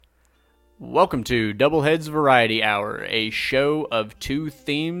Welcome to Doubleheads Variety Hour, a show of two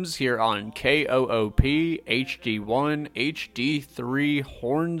themes here on KOOP HD1 HD3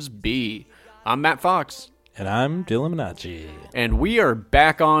 Hornsby. I'm Matt Fox. And I'm Dylan Minacci. And we are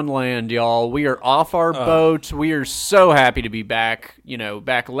back on land, y'all. We are off our boat. We are so happy to be back,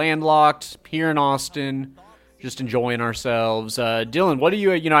 back landlocked here in Austin, just enjoying ourselves. Dylan, what do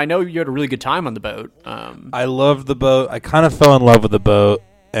you, I know you had a really good time on the boat. I loved the boat. I kind of fell in love with the boat,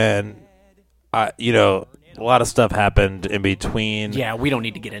 and a lot of stuff happened in between. Yeah, we don't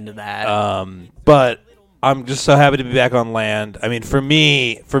need to get into that. But I'm just so happy to be back on land. I mean, for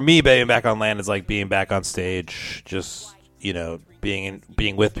me, being back on land is like being back on stage. Just being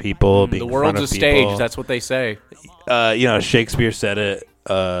with people. Being the world's in a front of stage. people. That's what they say. Shakespeare said it.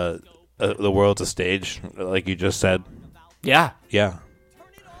 The world's a stage, like you just said. Yeah. Yeah.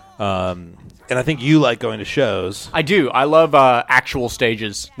 And I think you like going to shows. I do. I love actual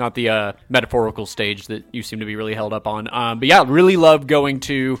stages, not the metaphorical stage that you seem to be really held up on. But yeah, really love going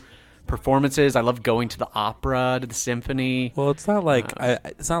to performances. I love going to the opera, to the symphony. Well, it's not like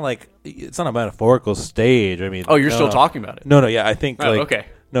it's not a metaphorical stage. I mean, you're still talking about it. No, yeah, I think okay.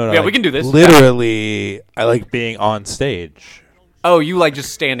 No, yeah, we can do this. Literally, I like being on stage. Oh, you like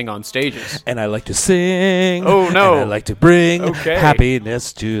just standing on stages. And I like to sing. Oh, no. And I like to bring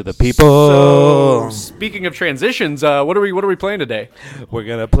happiness to the people. So, speaking of transitions, what are we playing today? We're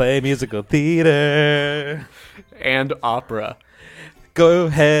going to play musical theater. And opera. Go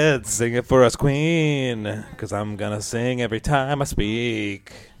ahead, sing it for us, queen. Because I'm going to sing every time I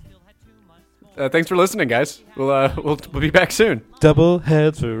speak. Thanks for listening, guys. We'll be back soon.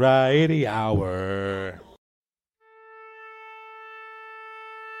 Doubleheads Variety Hour.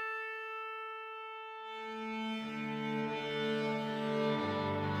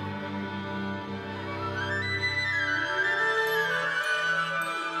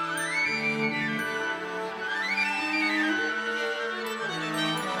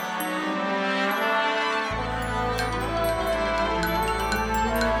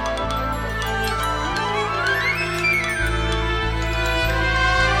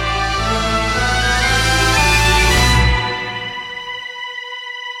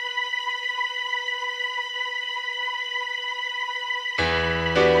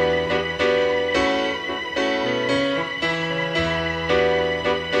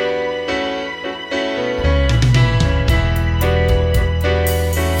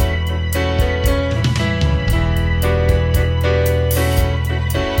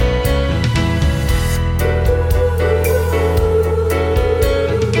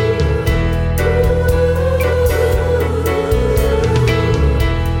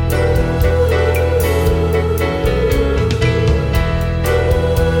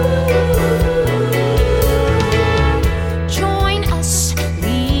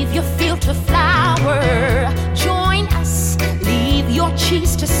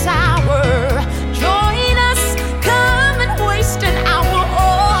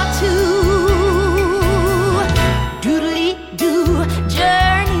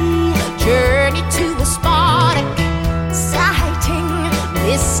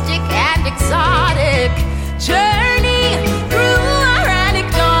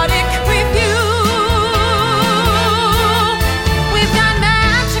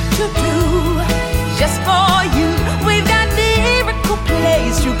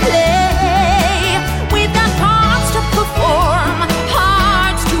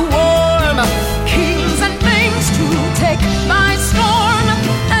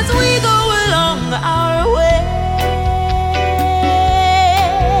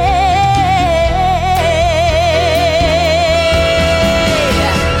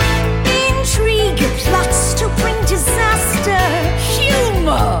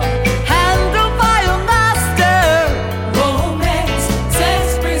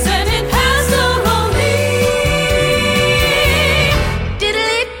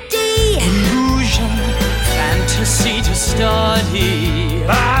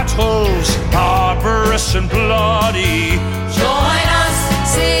 and bloody. Join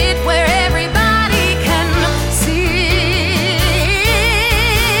us, sit where everybody can see.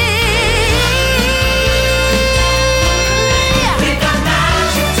 We've got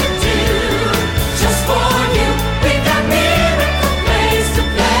magic to do, just for you. We've got miracle plays to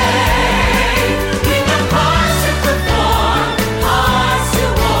play. We've got parts to perform, hearts to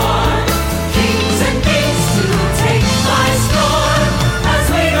warm, kings and kings to take by storm as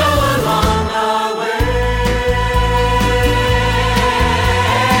we go along our way.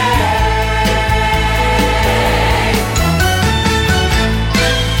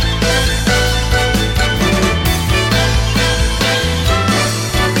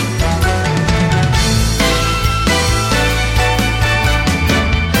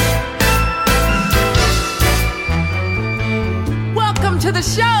 to the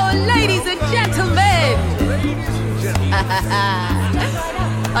show, ladies and gentlemen.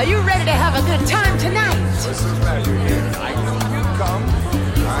 Are you ready to have a good time tonight? I knew you'd come.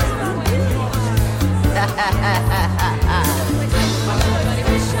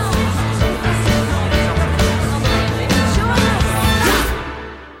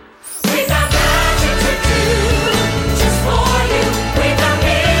 We got magic to do just for you. We got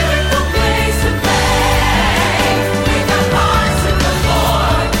miracle place to play. We got hearts in the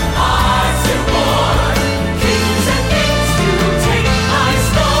Lord, hearts in war. Kings and kings to take by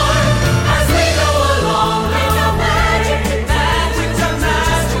storm. As we go along, we got magic to do. Magic to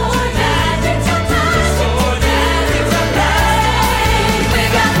magic to magic to magic to magic to play. We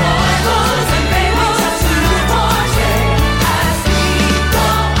got royals and babies to portray as we go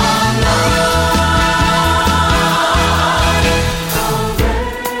along.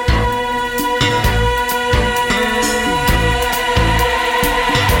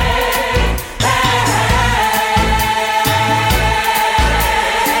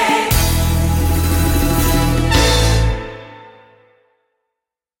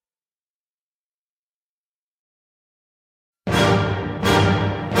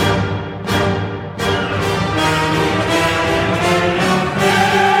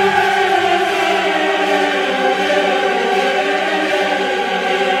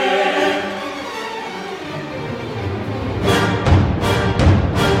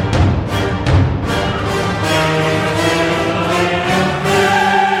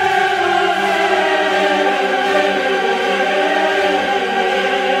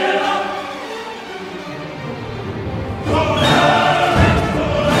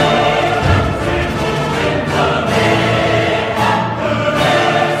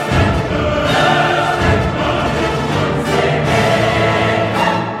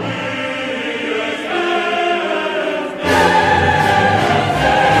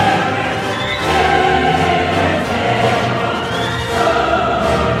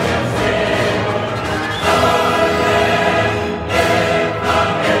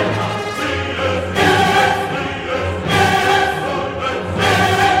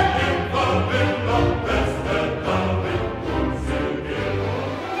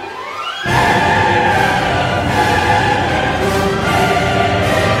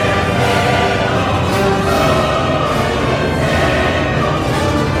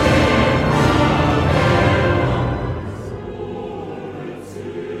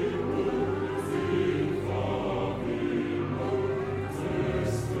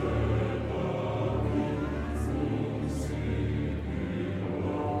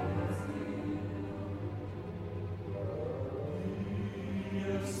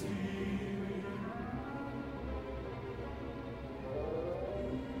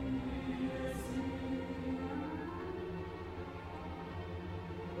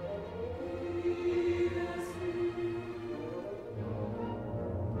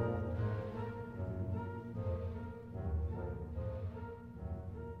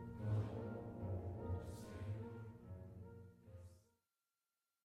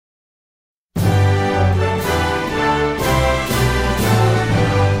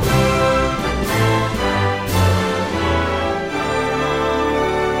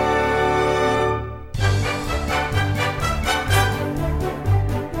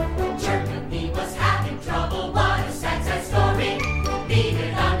 Germany was having trouble. What a sad, sad story.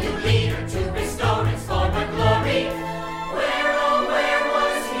 Needed a new leader to restore its former glory. Where, oh, where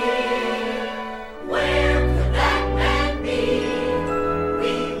was he? Where could that man be?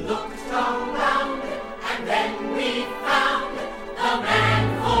 We looked around and then we found the man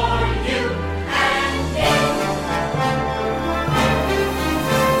for you and me.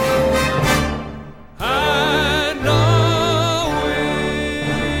 And now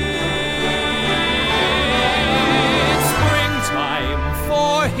it's springtime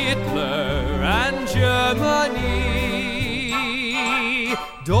for Hitler and Germany.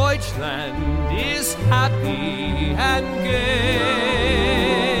 Deutschland is happy and gay.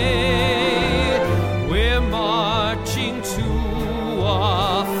 We're marching to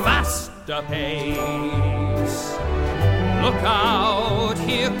a faster pace. Look out,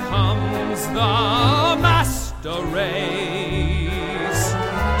 here comes the master race.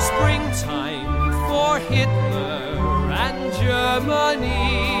 Springtime for Hitler and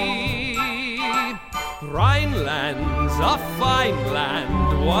Germany. Rhineland's a fine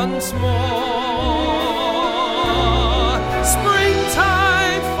land once more.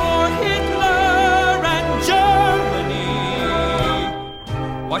 Springtime for Hitler and Germany.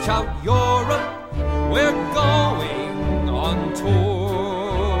 Watch out, Europe, we're going on tour.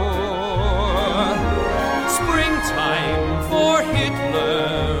 Springtime for Hitler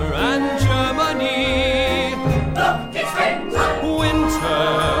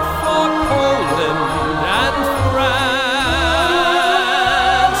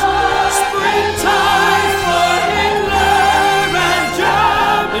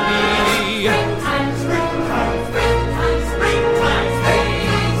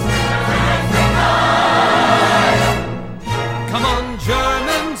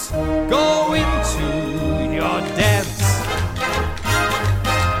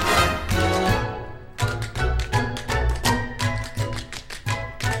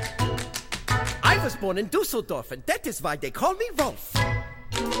I was born in Dusseldorf, and that is why they call me Wolf.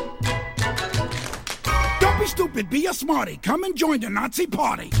 Don't be stupid, be a smarty. Come and join the Nazi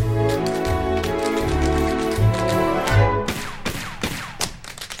party.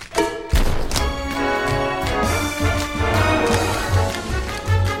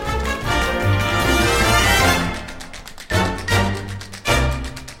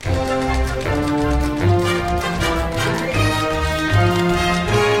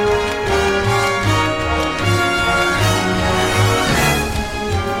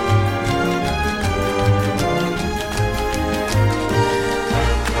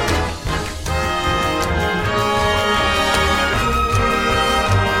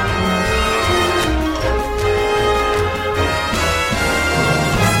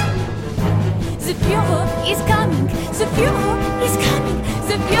 The Führer is coming. The Führer is coming.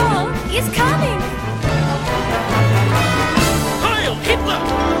 The Führer is coming. Heil Hitler!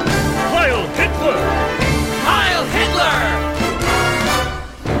 Heil Hitler! Heil Hitler!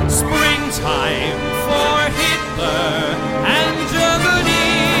 Springtime for Hitler and Germany.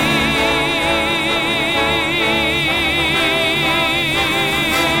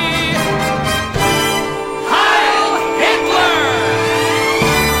 Heil Hitler!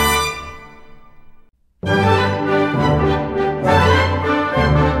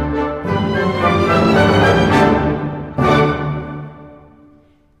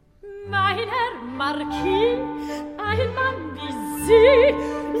 Mein Herr Marquis, ein Mann wie Sie,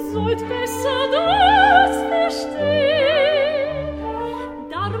 sollt besser das verstehen.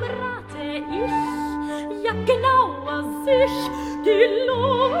 Darum rate ich, ja genauer sich, die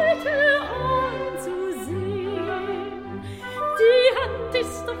Leute anzusehen. Die Hand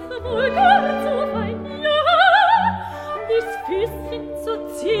ist doch wohl gar so fein, ja, das Füßchen so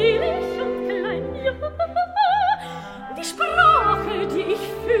zierlich und klein, ja. Die Sprache, die ich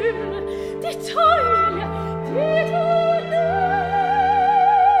fühle, die Teile, die du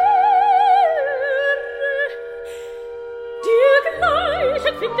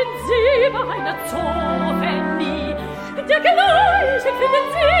dergleichen finden Sie bei einer Zophenie. Dergleichen finden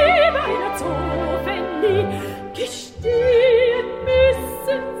Sie bei einer Zophenie. Gestehen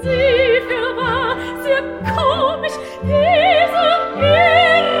müssen Sie für wahr, sehr komisch dieser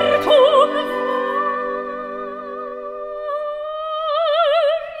Irrtum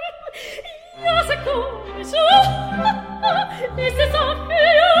ja, sehr komisch. Diese Sache,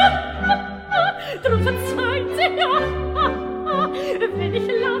 ja. Drum verzeihen Sie, ja, wenn ich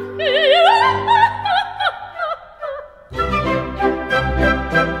lache, ja.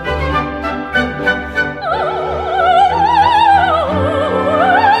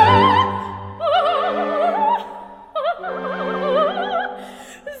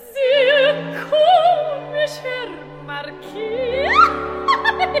 Sehr komisch, Herr Marquis.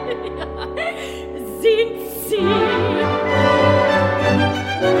 Sind Sie?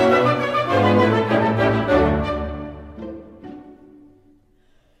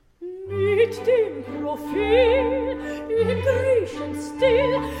 Mit dem Profil im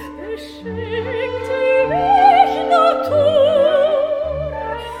Griechenstil beschenkte mich Natur.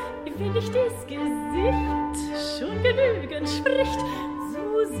 Wenn nicht das Gesicht schon genügend spricht, so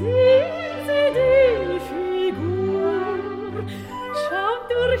sehen Sie die Figur. Schaut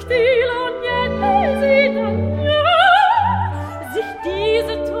durch die Lorgnette, sie dann ja, sich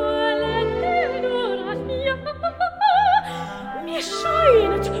diese Toilette nur an, ja. Mir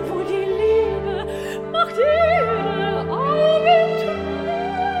scheint, wo die Liebe macht ihre Augen trübe.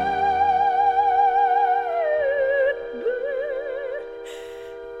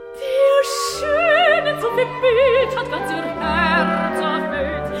 Der Schöne so viel Bild hat ganz ihr Herz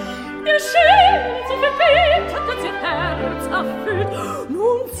erfüllt. Der Schöne so viel Bild hat ganz ihr Herz erfüllt.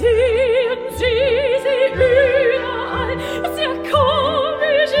 Nun sehen Sie überall. Sehr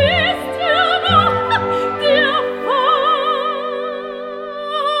komisch ist der Fall, der Fall.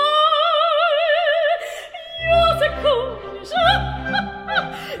 Ja, sehr komisch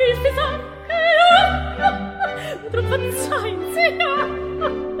ist die Sache. Drum verzeihen Sie, ja,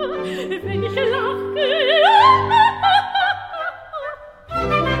 wenn ich lache.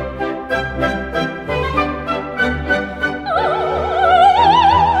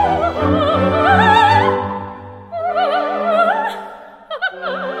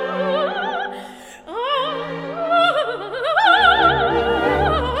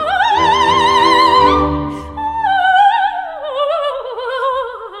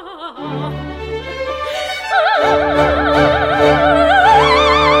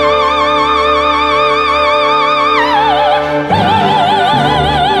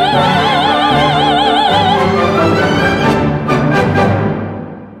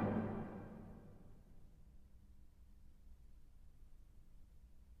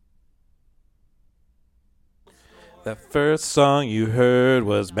 That first song you heard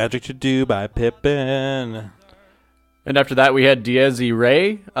was Magic to Do by Pippin. And after that, we had Dies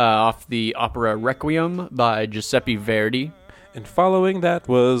Irae off the opera Requiem by Giuseppe Verdi. And following that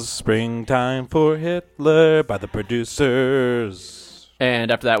was Springtime for Hitler by the Producers. And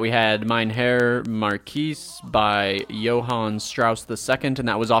after that, we had Mein Herr Marquise by Johann Strauss II, and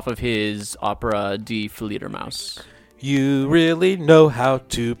that was off of his opera Die Fledermaus. You really know how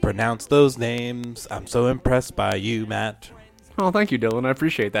to pronounce those names. I'm so impressed by you, Matt. Oh, thank you, Dylan. I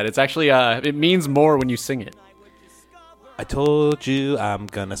appreciate that. It's actually, it means more when you sing it. I told you I'm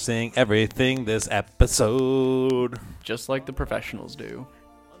gonna sing everything this episode. Just like the professionals do.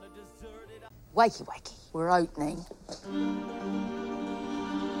 Wakey, wakey. We're opening.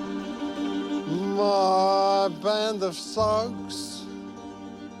 My band of soaks,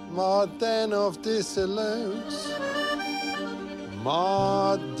 my den of dissolutes,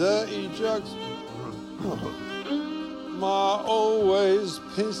 my dirty jokes, my always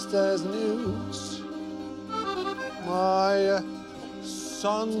pissed as news, my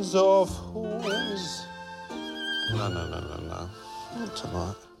sons of whores. No, not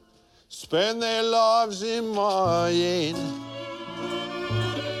tonight. Spend their lives in my inn.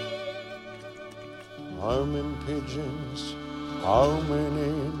 Homing pigeons, homing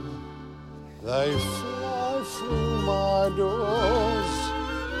in, they fly through my doors,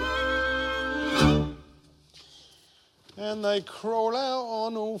 and they crawl out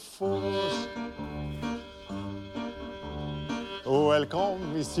on all fours.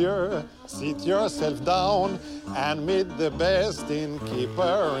 Welcome, monsieur, sit yourself down and meet the best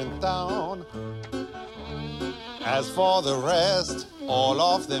innkeeper in town. As for the rest, all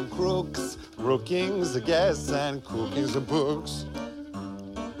of them crooks, rookings the guests and cookings the books.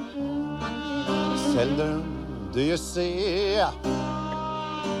 Seldom do you see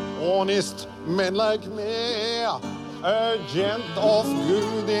honest men like me, a gent of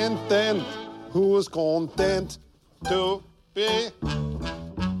good intent, who's content to be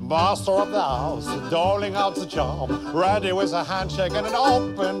master of the house, doling out the charm, ready with a handshake and an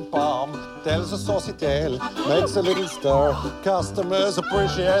open palm. Tells a saucy tale, makes a little stir. Customers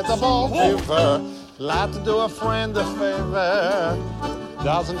appreciate the bon vivant. Glad to do a friend a favor.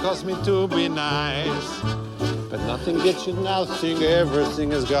 Doesn't cost me to be nice, but nothing gets you nothing.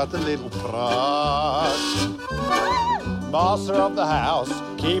 Everything has got a little price. Master of the house,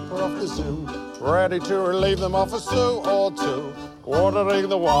 keeper of the zoo, ready to relieve them of a sou or two. Ordering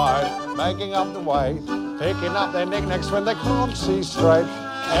the wine, making up the weight, picking up their knickknacks when they can't see straight.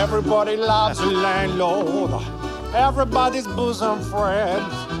 Everybody loves a landlord, everybody's bosom friend.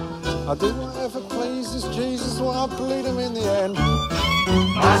 I do whatever pleases Jesus, well, I bleed him in the end.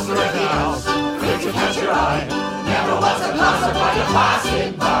 Master of the house, quick to catch your eye, never was a concert while you're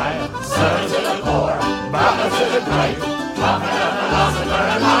passing by. Serving to the poor, brothers to the great, comfort of the philosopher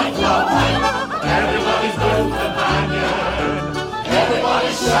and lifelong hate. Everybody's good companion,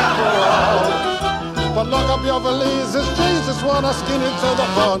 everybody's chaperone. But lock up your valises, Jesus wanna skin it to the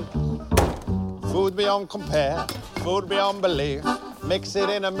bone. Food beyond compare, food beyond belief. Mix it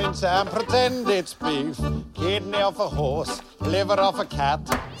in a mince and pretend it's beef. Kidney off a horse, liver off a cat.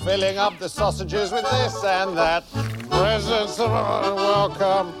 Filling up the sausages with this and that. Presents are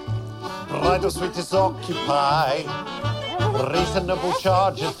welcome, right or sweet is occupied. Reasonable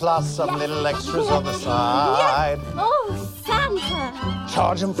charges plus some little extras on the side. Oh, Santa!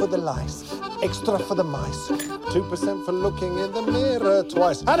 Charge them for the lice, extra for the mice, 2% for looking in the mirror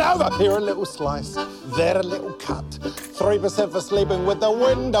twice. And over here a little slice, there a little cut, 3% for sleeping with the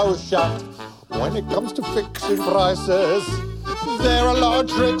windows shut. When it comes to fixing prices, there are a lot of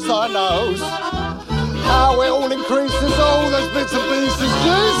tricks I know. How it all increases, all those bits and pieces.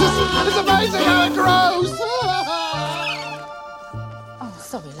 Jesus, it's amazing how it grows. Oh,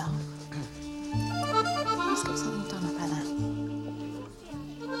 sorry, love. Let's get something done about that.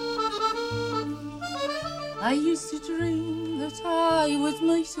 I used to dream that I would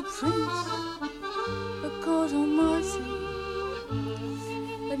meet a prince, but God almighty,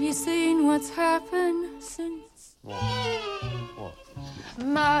 have you seen what's happened since? What?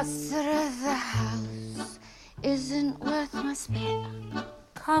 Master of the house isn't worth my spit.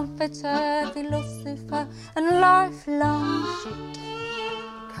 Comforter, philosopher, and lifelong shit.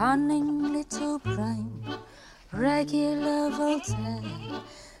 Cunning little brain, regular Voltaire.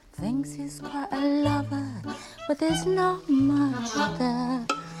 Thinks he's quite a lover, but there's not much there.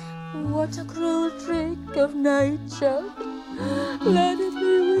 What a cruel trick of nature. Let it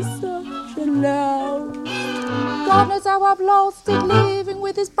be with such a loud. God knows how I've lost it, living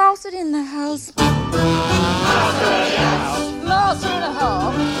with this bastard in the house. Master of the house, master and a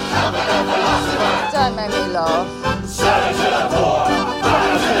half. Don't make me laugh. 7 to the 4,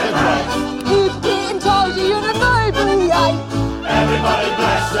 5 to the great. You've eaten tidy, you're the neighbourly ape. Everybody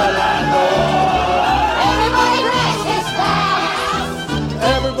bless the landlord. Everybody bless his spouse.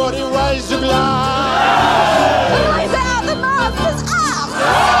 Everybody raise your glass. Raise out the master's ass.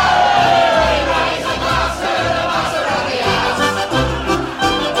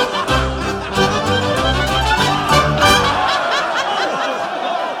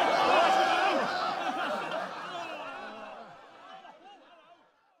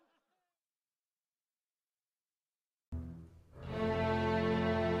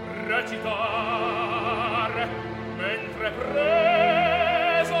 Recitare mentre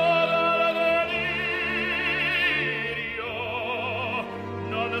preso dal delirio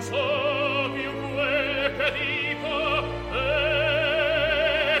non so più quel che dico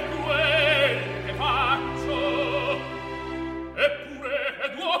e quel che faccio eppure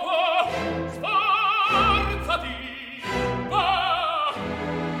d'uopo sforzati va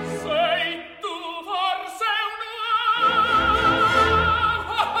sei tu forse un uomo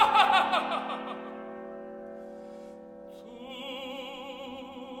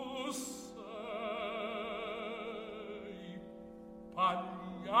tu sei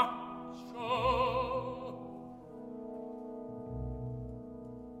pagliaccio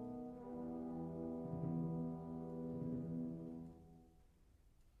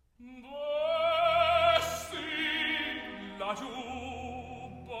vesti la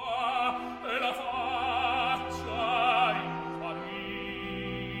giubba e la faccia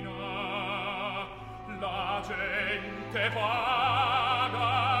infarina la gente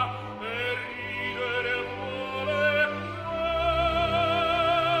paga e ridere vuole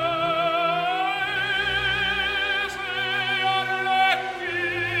se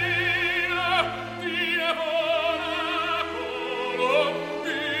Arlecchina ti è buona colombina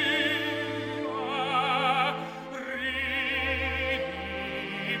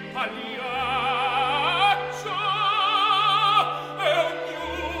ridi pagliaccio e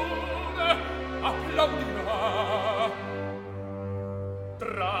ognuno applaudirà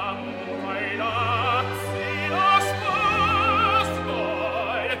tramuta i lazzi lo sposto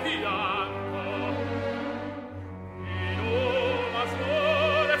e il pianto in una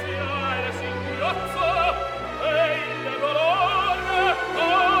sola fiera si inghiozza e il dolore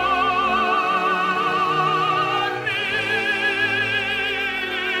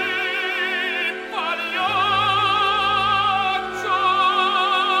pagliaccio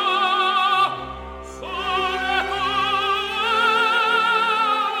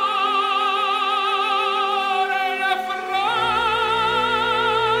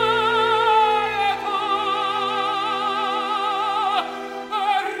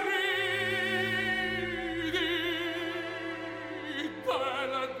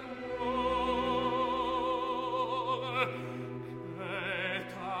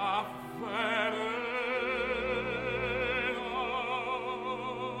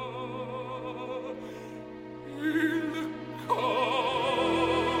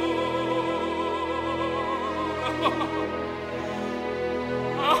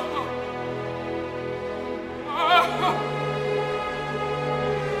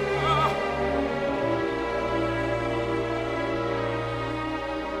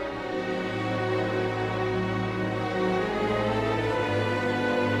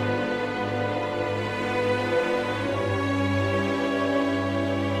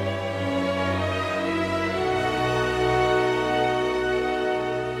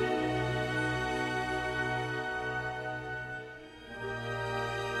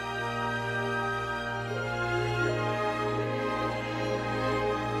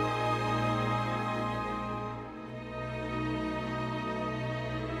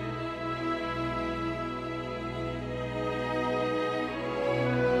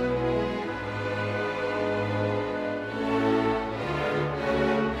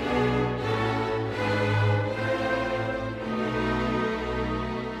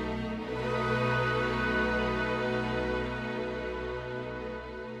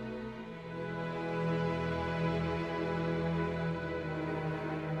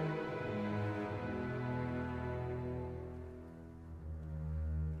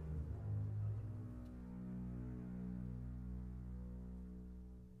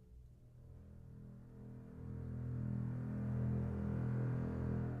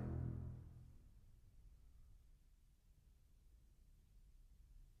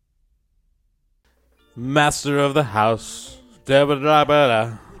Master of the house.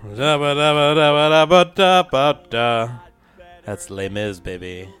 That's Les Mis,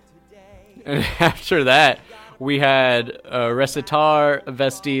 baby. And after that, We had Recitar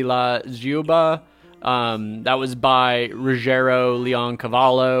Vesti la Giuba. That was by Ruggero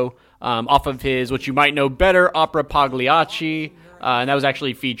Leoncavallo, off of his, what you might know better, opera Pagliacci. And that was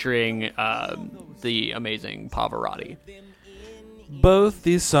actually featuring the amazing Pavarotti. Both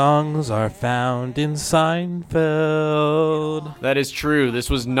these songs are found in Seinfeld. That is true. This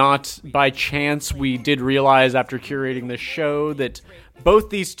was not by chance. We did realize after curating the show that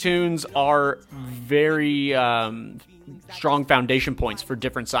both these tunes are very strong foundation points for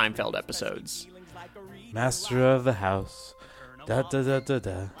different Seinfeld episodes. Master of the house. Da da da da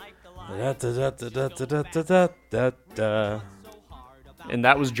da. Da da da da da da da da da. And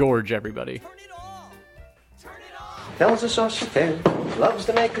that was George, everybody. Tells us saucier, loves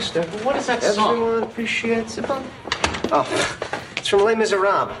to make a stir. What is that song? Everyone appreciates it. Oh, it's from Les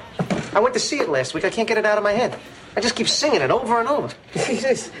Miserables. I went to see it last week. I can't get it out of my head. I just keep singing it over and over.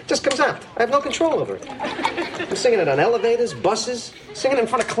 It just comes out. I have no control over it. I'm singing it on elevators, buses, singing it in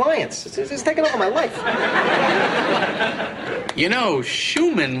front of clients. It's taking over my life. You know,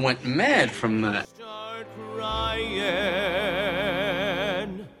 Schumann went mad from that.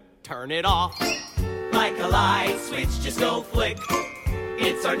 Turn it off. Like a light switch, just go flick.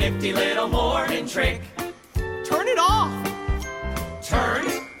 It's our nifty little morning trick. Turn it off. Turn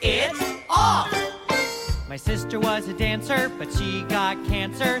it off. My sister was a dancer, but she got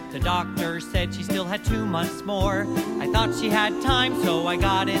cancer. The doctor said she still had 2 months more. I thought she had time, so I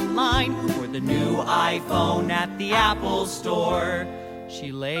got in line for the new iPhone at the Apple store.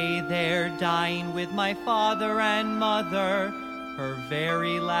 She lay there dying with my father and mother. Her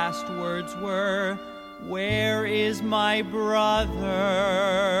very last words were, "Where is my brother?"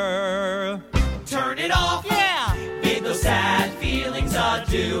 Turn it off. Yeah. Bid those sad feelings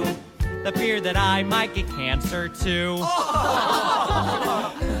adieu. The fear that I might get cancer too.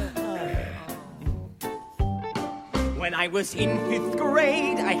 When I was in 5th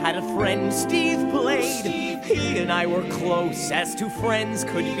grade, I had a friend, Steve Blade. He and I were close as two friends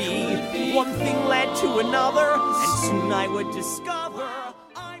could be. One thing led to another, and soon I would discover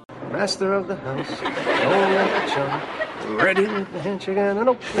Master of the house, oh, like a chum, ready with the handshake and an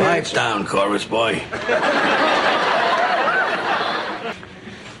open. Lights down, chorus boy.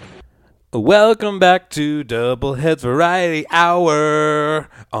 Welcome back to Doubleheads Variety Hour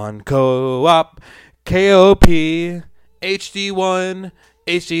on Co-op, KOP, HD1,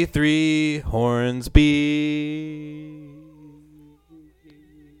 HD3, Hornsby.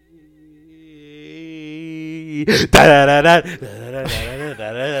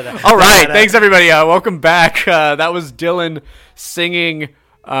 All right, thanks everybody. Welcome back. That was Dylan singing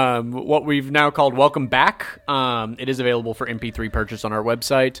what we've now called Welcome Back. It is available for MP3 purchase on our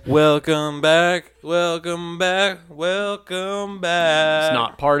website. Welcome back, welcome back, welcome back. It's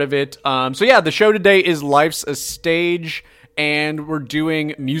not part of it. So yeah, the show today is Life's a Stage, and we're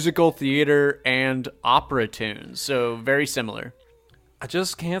doing musical theater and opera tunes. So very similar. I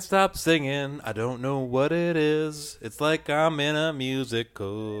just can't stop singing. I don't know what it is. It's like I'm in a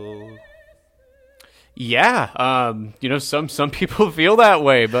musical. Yeah, some people feel that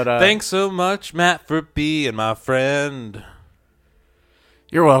way, but thanks so much, Matt, for being my friend.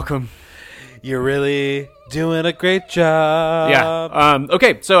 You're welcome. You're really doing a great job. Yeah.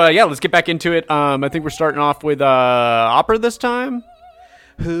 Okay, so let's get back into it. I think we're starting off with opera this time.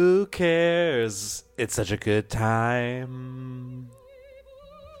 Who cares? It's such a good time.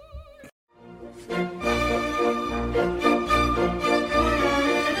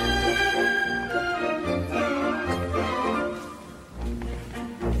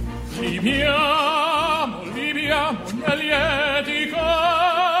 Libiamo gli allieti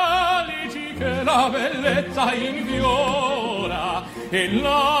calici che la bellezza infiora e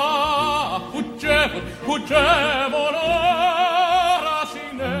la fuggevole ora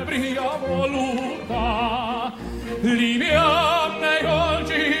s'inebria voluta. Libiamo nei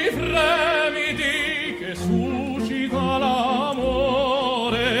dolci fremiti che suscita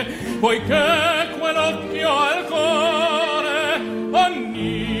l'amore, poiché quell'occhio al cuore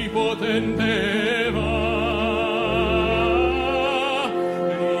onnipotente va.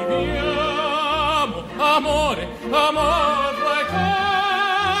 Libiamo, amore, amore,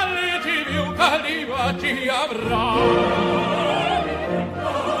 calici più calibaci avrà.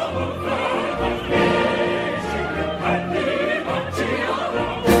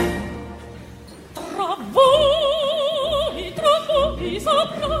 Tra voi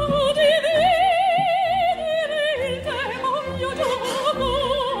saprò dividere il demonio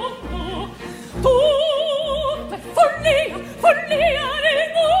gioco. Tutto è follia, follia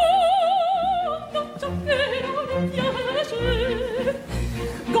nel mondo, ciò che non piace.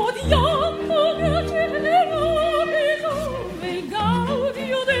 Godiamo piacere.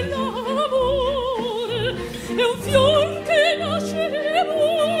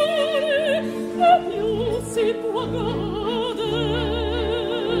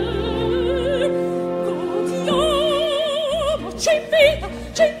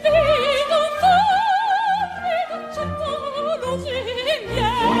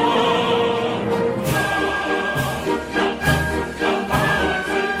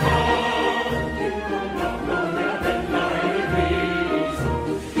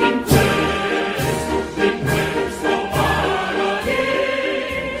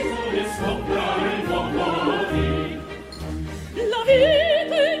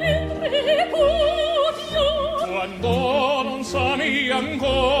 quando non sami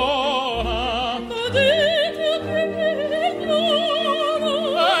ancora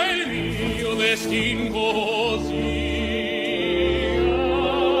è il mio destin così.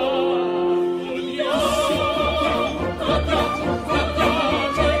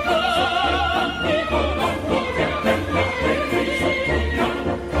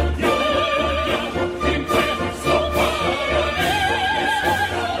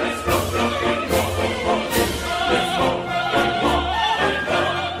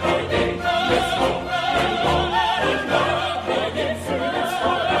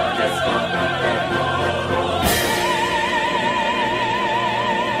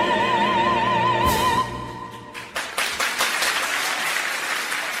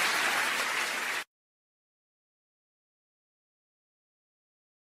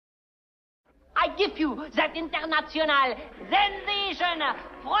 I give you that international sensation,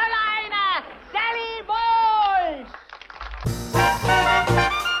 Fräulein Sally Bowles!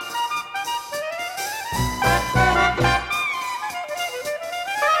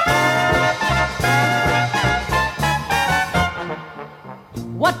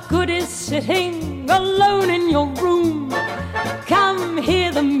 What good is sitting alone in your room? Come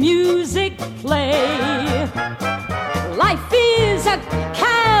hear the music play. Life is a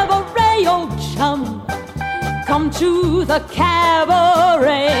cabaret, old chum. Come to the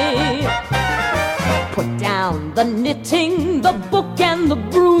cabaret. Put down the knitting, the book and the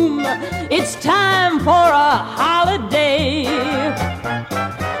broom. It's time for a holiday.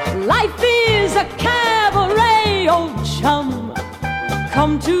 Life is a cabaret, old chum.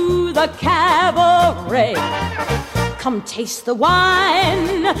 Come to the cabaret. Come taste the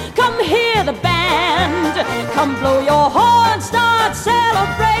wine, come hear the band. Come blow your horn, start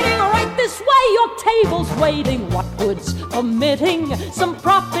celebrating. Right this way, your table's waiting. What good's omitting some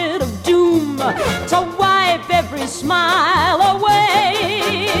prophet of doom to wipe every smile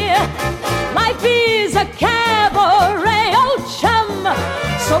away? Life is a cabaret, old chum,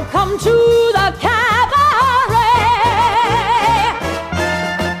 so come to the cabaret.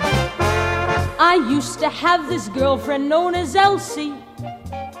 I used to have this girlfriend known as Elsie,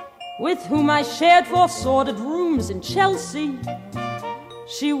 with whom I shared 4 sordid rooms in Chelsea.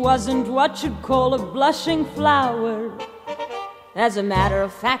 She wasn't what you'd call a blushing flower. As a matter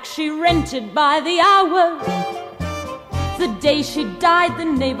of fact, she rented by the hour. The day she died, the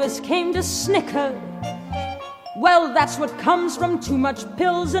neighbors came to snicker. Well, that's what comes from too much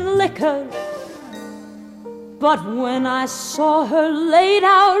pills and liquor. But when I saw her laid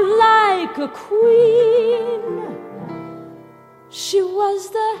out like a queen, she was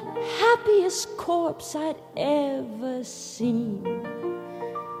the happiest corpse I'd ever seen.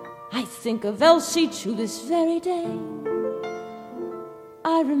 I think of Elsie to this very day.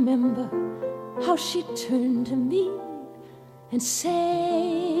 I remember how she turned to me and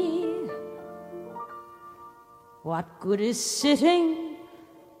say, what good is sitting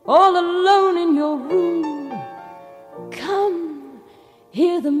all alone in your room? Come,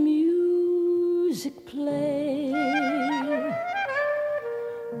 hear the music play.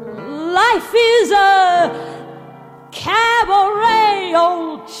 Life is a cabaret,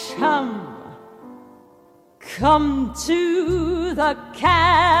 old chum. Come to the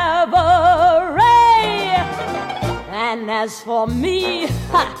cabaret. And as for me,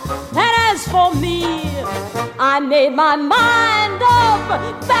 I made my mind up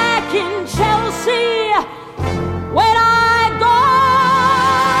back in Chelsea. When I go,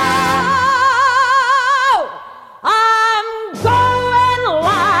 I'm going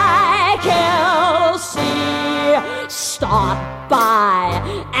like Elsie. Start by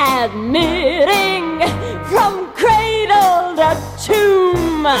admitting from cradle to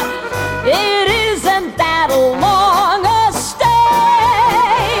tomb, it isn't that long a stay.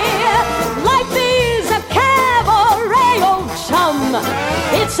 Life is a cabaret, old chum.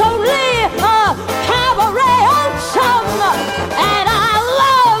 It's only a cabaret, old chum. And I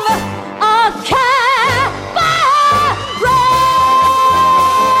love a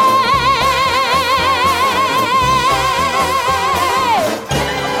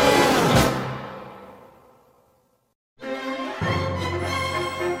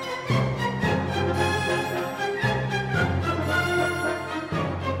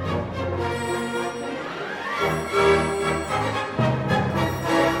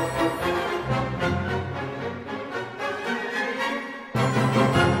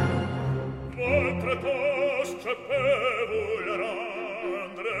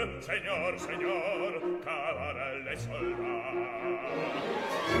Señor, señor, cabarelle soldat.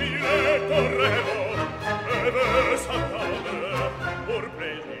 Il est torrero, et veut s'entendre. Pour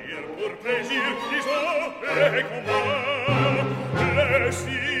plaisir, disons, les combats, le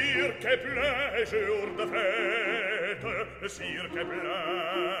cirque est plein jour de fête, le cirque est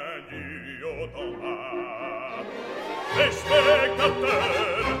plein du haut en bas. Les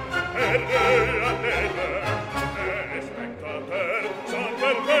spectateurs perdent la tête, les spectateurs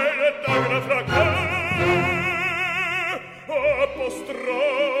s'interpellent dans le fracas.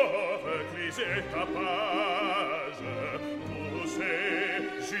 Apostrophe, cris et tapage, poussés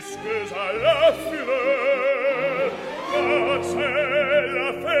jusque à la fureur. Ah, c'est la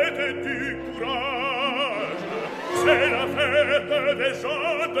fête du courage, c'est la fête des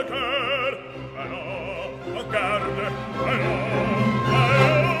gens de cœur. Allons, en garde, allons,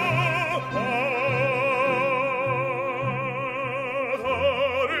 allons,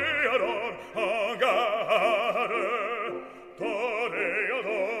 toréador, en garde.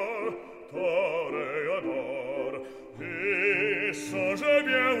 Toréador, toréador, et songe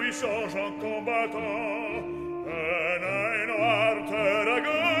bien, oui, songe en combattant, un noir te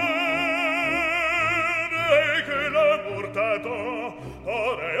regarde, et que l'amour t'attend,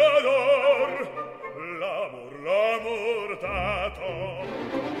 toréador, l'amour t'attend.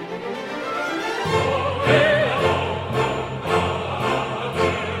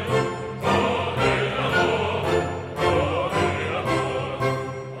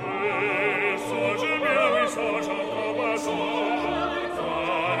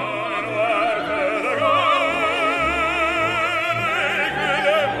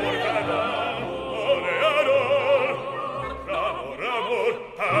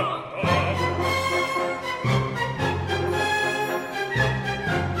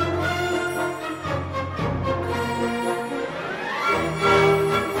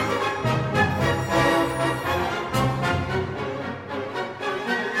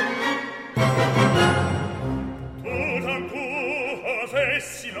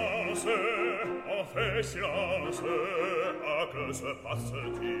 Silence, à que se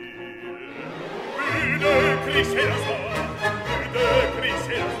passe-t-il? Plus de cris s'élançant, plus de cris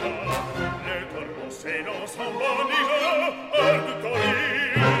s'élançant, les torrents s'élancent en bandigeant hors du torrent.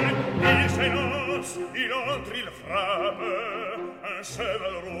 Il s'élance, il entre, il frappe, un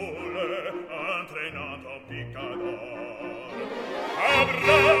cheval roule, entraînant en picador. Ah,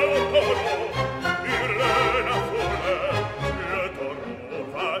 bravo taureau, hurle la foule, le taureau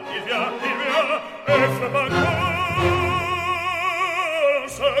va, il vient, et frappe encore en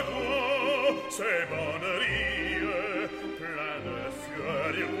secouant ses banderilles, plein de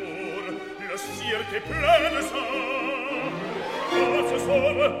sueur et amour, le cirque est plein de sang. On se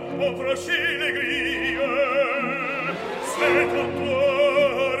sauve, on franchit les grilles, c'est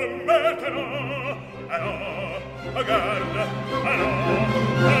encore maintenant. Allons, regarde, allons,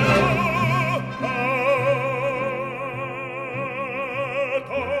 allons,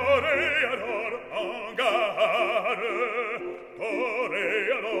 toréador, en garde,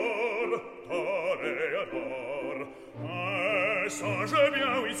 toréador, toréador. Songe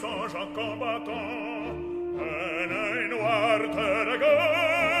bien, oui, songe en combattant, un œil noir te regarde,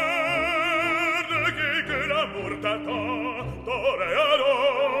 que l'amour t'attend,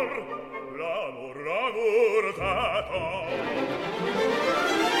 toréador, l'amour t'attend.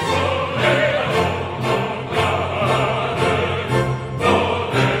 Toréador.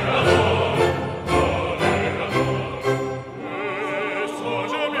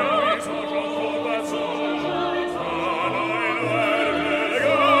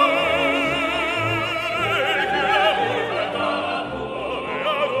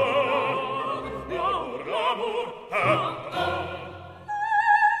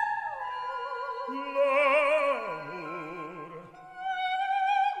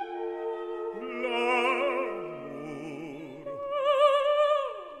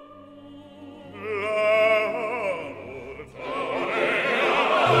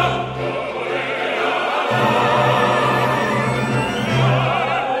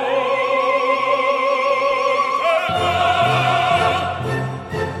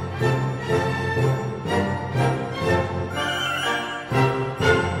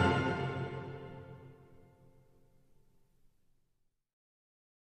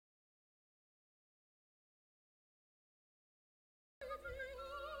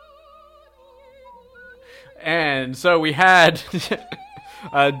 And so we had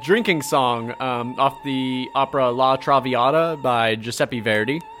a drinking song off the opera La Traviata by Giuseppe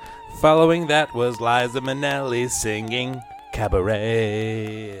Verdi. Following that was Liza Minnelli singing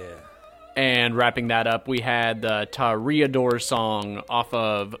Cabaret. And wrapping that up, we had the Toreador song off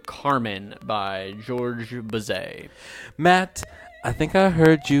of Carmen by Georges Bizet. Matt, I think I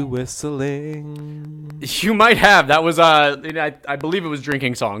heard you whistling. You might have. That was, I believe it was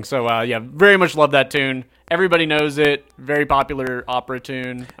Drinking Song. So, yeah, very much love that tune. Everybody knows it. Very popular opera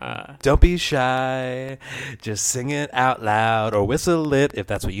tune. Don't be shy. Just sing it out loud or whistle it if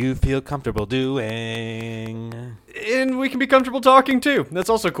that's what you feel comfortable doing. And we can be comfortable talking, too. That's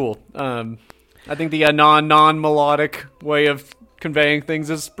also cool. I think the non-melodic way of conveying things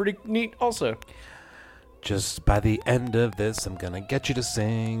is pretty neat also. Just by the end of this, I'm gonna get you to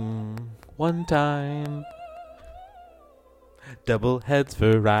sing one time. Double Heads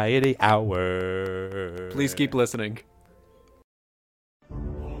Variety Hour. Please keep listening.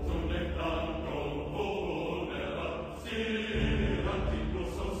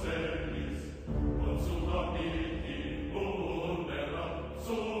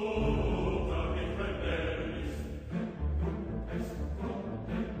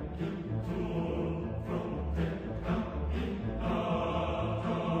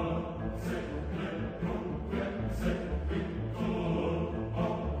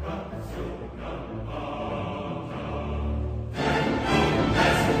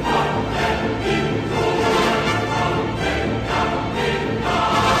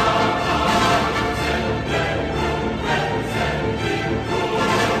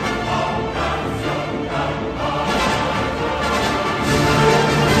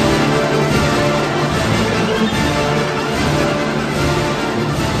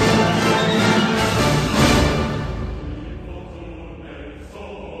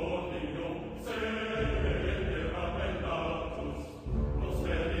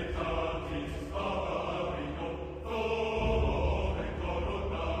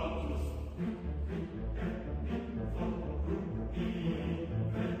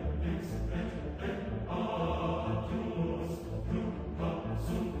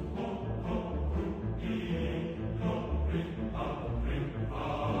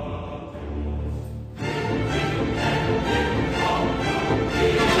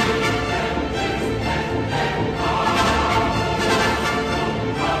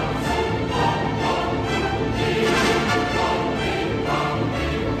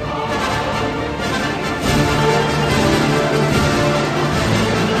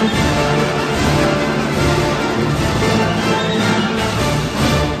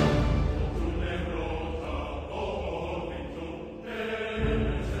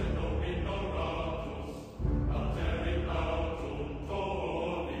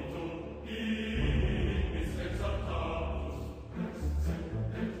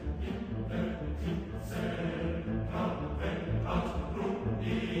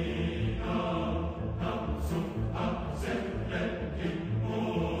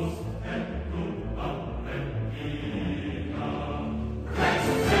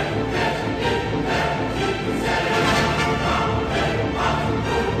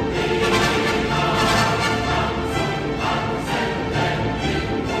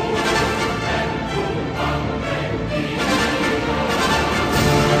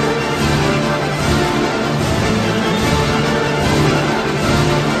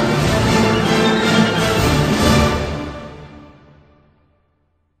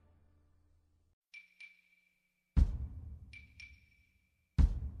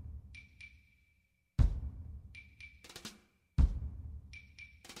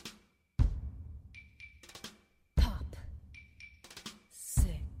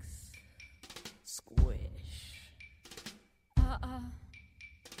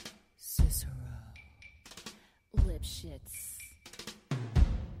 Lipschitz.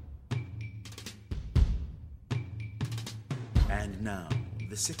 And now,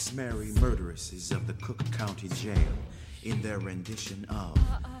 the 6 merry murderesses of the Cook County Jail in their rendition of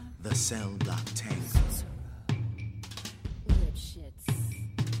The Cell Block Tango. Lipschitz.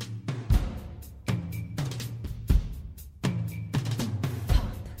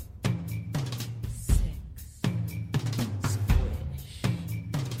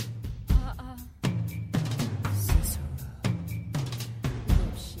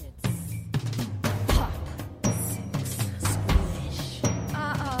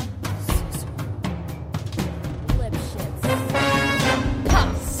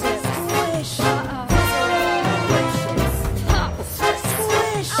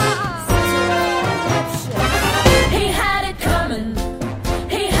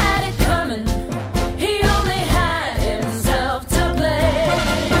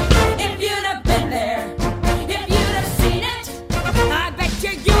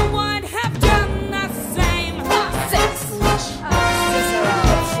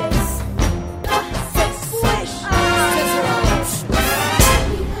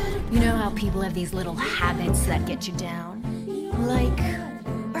 These little habits that get you down. Like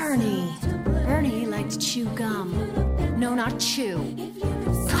Bernie. Bernie liked to chew gum. No, not chew.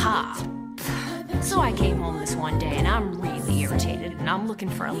 Pop. So I came home this one day and I'm really irritated and I'm looking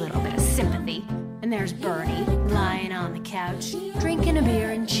for a little bit of sympathy. And there's Bernie lying on the couch, drinking a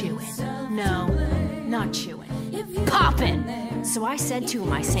beer and chewing. No, not chewing. Popping! So I said to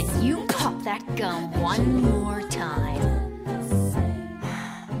him, I said, you pop that gum one more time.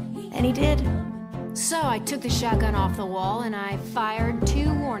 And he did. So I took the shotgun off the wall and I fired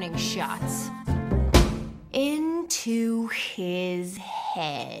 2 warning shots. Into his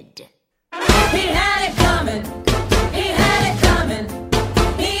head. He had it coming. He had it coming.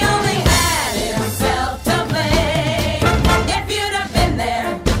 He only had it himself to blame. If you'd have been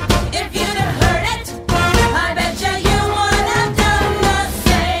there, if you'd have heard it, I bet you would have done the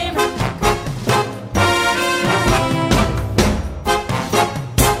same.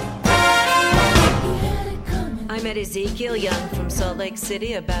 I met Ezekiel Young from Salt Lake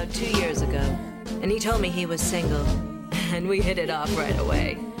City about 2 years ago, and he told me he was single, and we hit it off right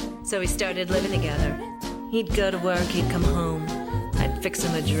away. So we started living together. He'd go to work, he'd come home. I'd fix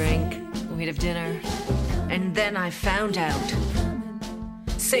him a drink, we'd have dinner. And then I found out.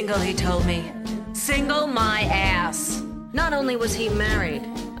 Single, he told me. Single my ass. Not only was he married,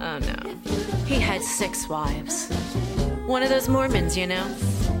 oh no, he had 6 wives. One of those Mormons, you know.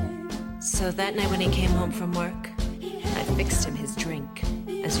 So that night when he came home from work, I fixed him his drink,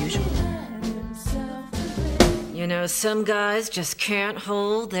 as usual. You know, some guys just can't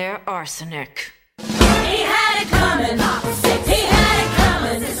hold their arsenic. He had it coming. He had it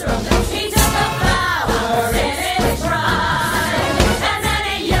coming. He took the flower in his pride, and then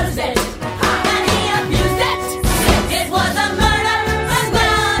he used it, and he abused it. It was a murder,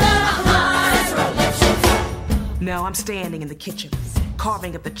 Now I'm standing in the kitchen,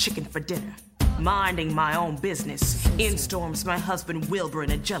 carving up the chicken for dinner, minding my own business. In storms my husband Wilbur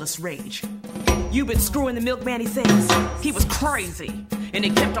in a jealous rage. You've been screwing the milkman, he says. He was crazy. And he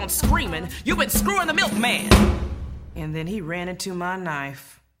kept on screaming, you've been screwing the milkman. And then he ran into my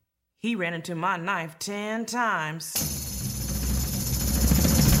knife. He ran into my knife 10 times.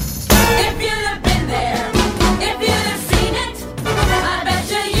 If you'd have been there, if you'd have seen it, I bet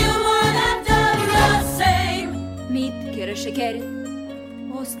you would have done the same. Мит, кера шекери.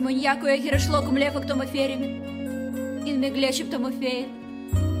 Ост маньяко е хирашло ком лефак томаферим. In me gleship tomafer.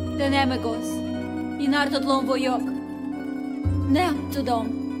 The nemegos. In artot lon vojok. Nem tudom.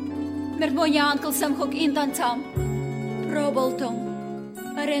 Mert mondja Uncle Sam hok intancam. Próbáltam.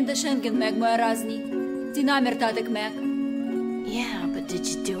 A rendesen meg marazni. Ti nem értetek meg. Yeah, but did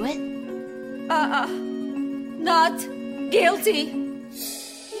you do it? Not guilty.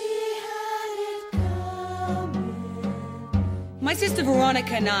 My sister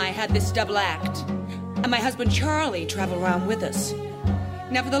Veronica and I had this double act, and my husband Charlie traveled around with us.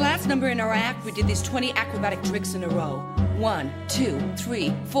 Now, for the last number in our act, we did these 20 acrobatic tricks in a row. 1, 2,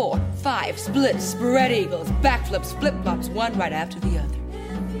 3, 4, 5, splits, spread eagles, backflips, flip-flops, one right after the other.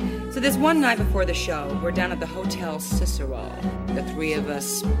 So this one night before the show, we're down at the Hotel Cicero, the 3 of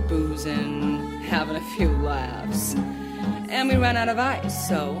us boozing, having a few laughs. And we ran out of ice,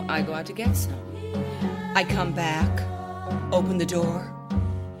 so I go out to get some. I come back, open the door,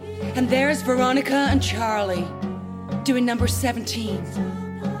 and there's Veronica and Charlie doing number 17,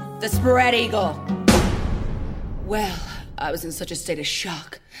 the spread eagle. Well, I was in such a state of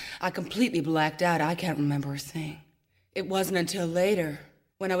shock, I completely blacked out. I can't remember a thing. It wasn't until later,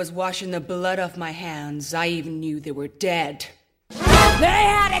 when I was washing the blood off my hands, I even knew they were dead. They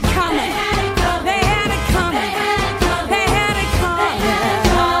had it coming. They had it coming. They had it coming. They had it coming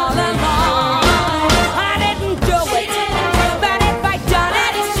all along. I didn't do it, but if I'd done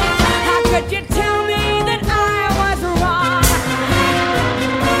it, how could you tell me that I was wrong?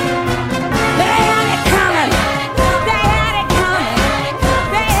 They had it coming. They had it coming.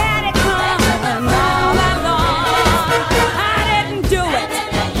 They had it coming all along. I didn't do it,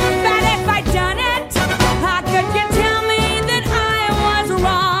 but if I'd done it, how could you tell me that I was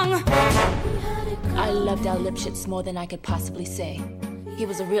wrong? I loved Al Lipschitz more than I could possibly say. He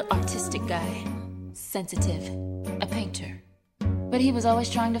was a real artistic guy, sensitive, a painter. But he was always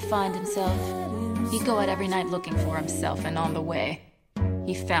trying to find himself. He'd go out every night looking for himself, and on the way,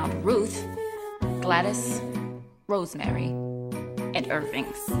 he found Ruth, Gladys, Rosemary, and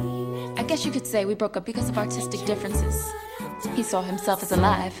Irving's. I guess you could say we broke up because of artistic differences. He saw himself as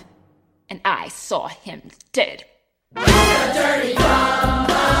alive, and I saw him dead. Dirty bomb,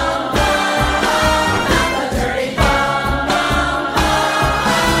 bomb, bomb, the dirty bomb, bomb, bomb.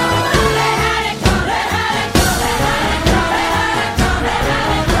 They had it coming, they had it coming, they had it coming, they had it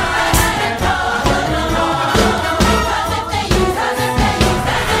coming, they had it coming all along. Because if they use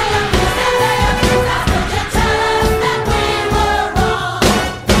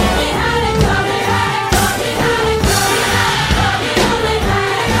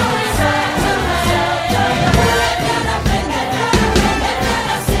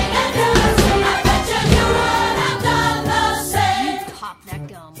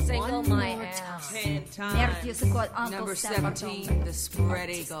Single my ass. 10 times. Merde, you got Uncle Number Stepper 17, the spread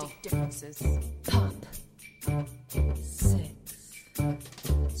eagle. Differences. Pop. 6.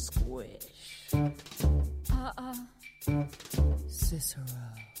 Squish. Cicero.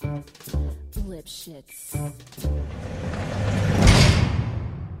 Lipschitz.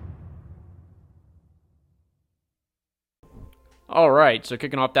 All right, so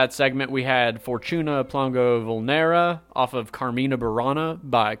kicking off that segment, we had Fortuna Plango Volnera off of Carmina Burana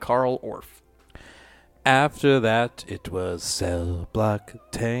by Carl Orff. After that, it was Cell Block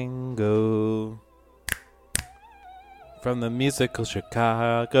Tango from the musical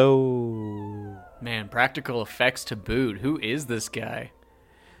Chicago. Man, practical effects to boot. Who is this guy?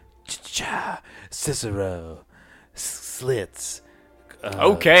 Cicero. Slits.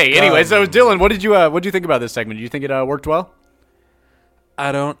 Okay, anyway, so Dylan, what did you think about this segment? Did you think it worked well?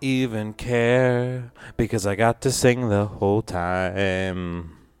 I don't even care because I got to sing the whole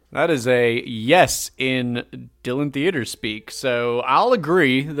time. That is a yes in Dylan Theater speak. So I'll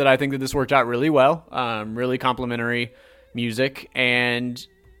agree that I think that this worked out really well. Really complimentary music and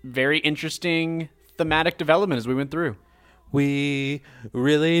very interesting thematic development as we went through. We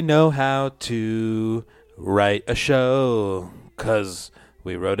really know how to write a show because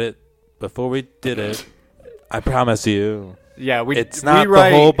we wrote it before we did it. I promise you. Yeah, it's not the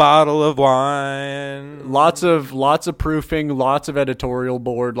whole bottle of wine. Lots of proofing, lots of editorial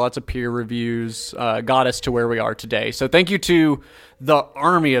board, lots of peer reviews got us to where we are today. So thank you to the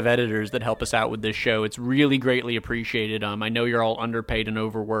army of editors that help us out with this show. It's really greatly appreciated. I know you're all underpaid and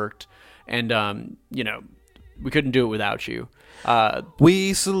overworked, and we couldn't do it without you.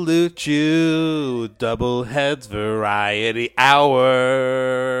 We salute you, Double Heads Variety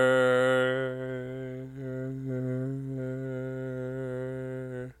Hour.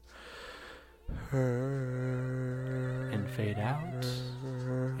 And fade out.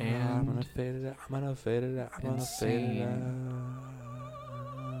 And I'm gonna fade it out. I'm gonna fade it out. I'm gonna fade it out.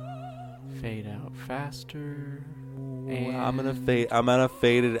 Fade out faster. And I'm gonna fade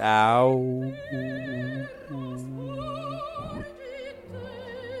it out.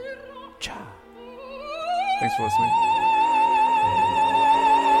 Thanks for listening.